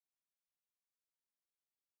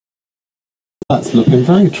That's looking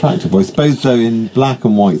very attractive. I suppose, though, in black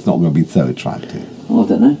and white, it's not going to be so attractive. Oh, I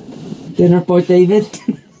don't know. Dinner for David.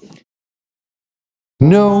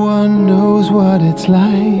 No one knows what it's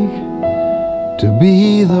like to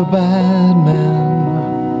be the bad man,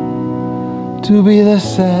 to be the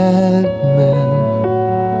sad man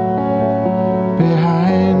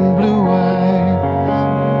behind blue eyes.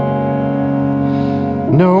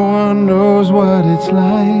 No one knows what it's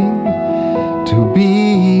like to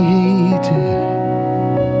be hated,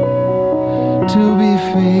 to be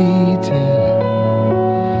fated,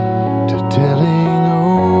 to telling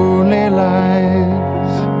only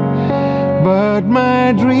lies. But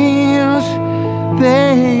my dreams,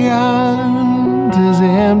 they aren't as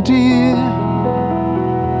empty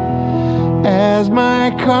as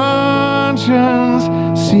my conscience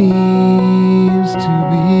seems to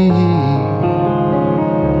be.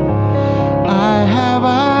 I have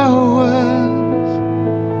hours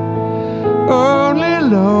only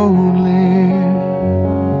lonely.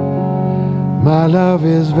 My love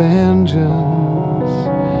is vengeance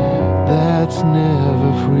that's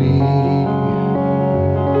never free.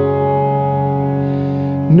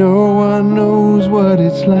 No one knows what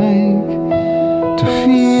it's like to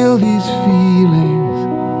feel these feelings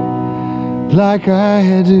like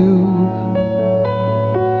I do,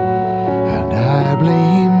 and I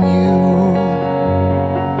blame you.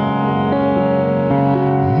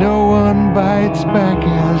 No one bites back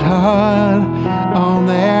as hard on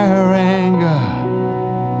their anger.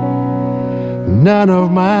 None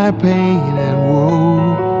of my pain and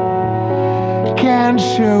woe can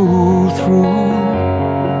show through.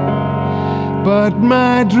 But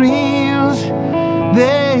my dreams,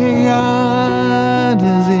 they aren't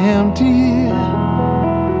as empty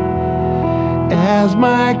as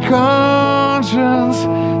my conscience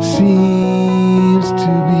seems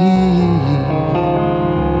to be.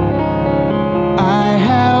 I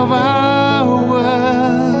have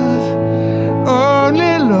hours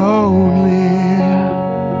only lonely.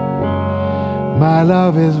 My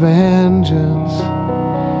love is vengeance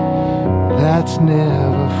that's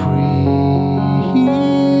never free.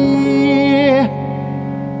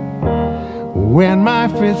 When my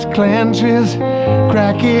fist clenches,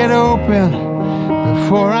 crack it open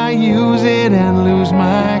before I use it and lose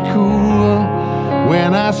my cool.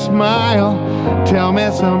 When I smile, tell me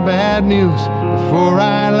some bad news before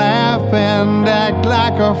I laugh and act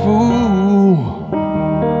like a fool.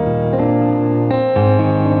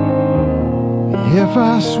 If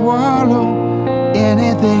I swallow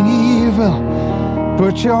anything evil,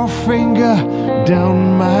 put your finger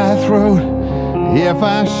down my throat. If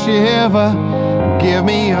I shiver, give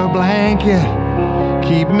me a blanket,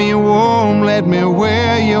 keep me warm, let me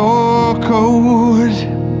wear your coat.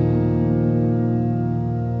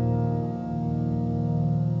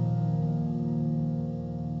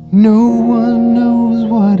 No one knows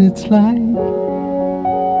what it's like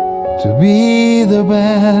to be the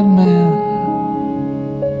bad man,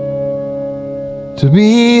 to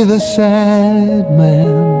be the sad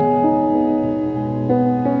man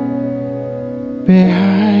behind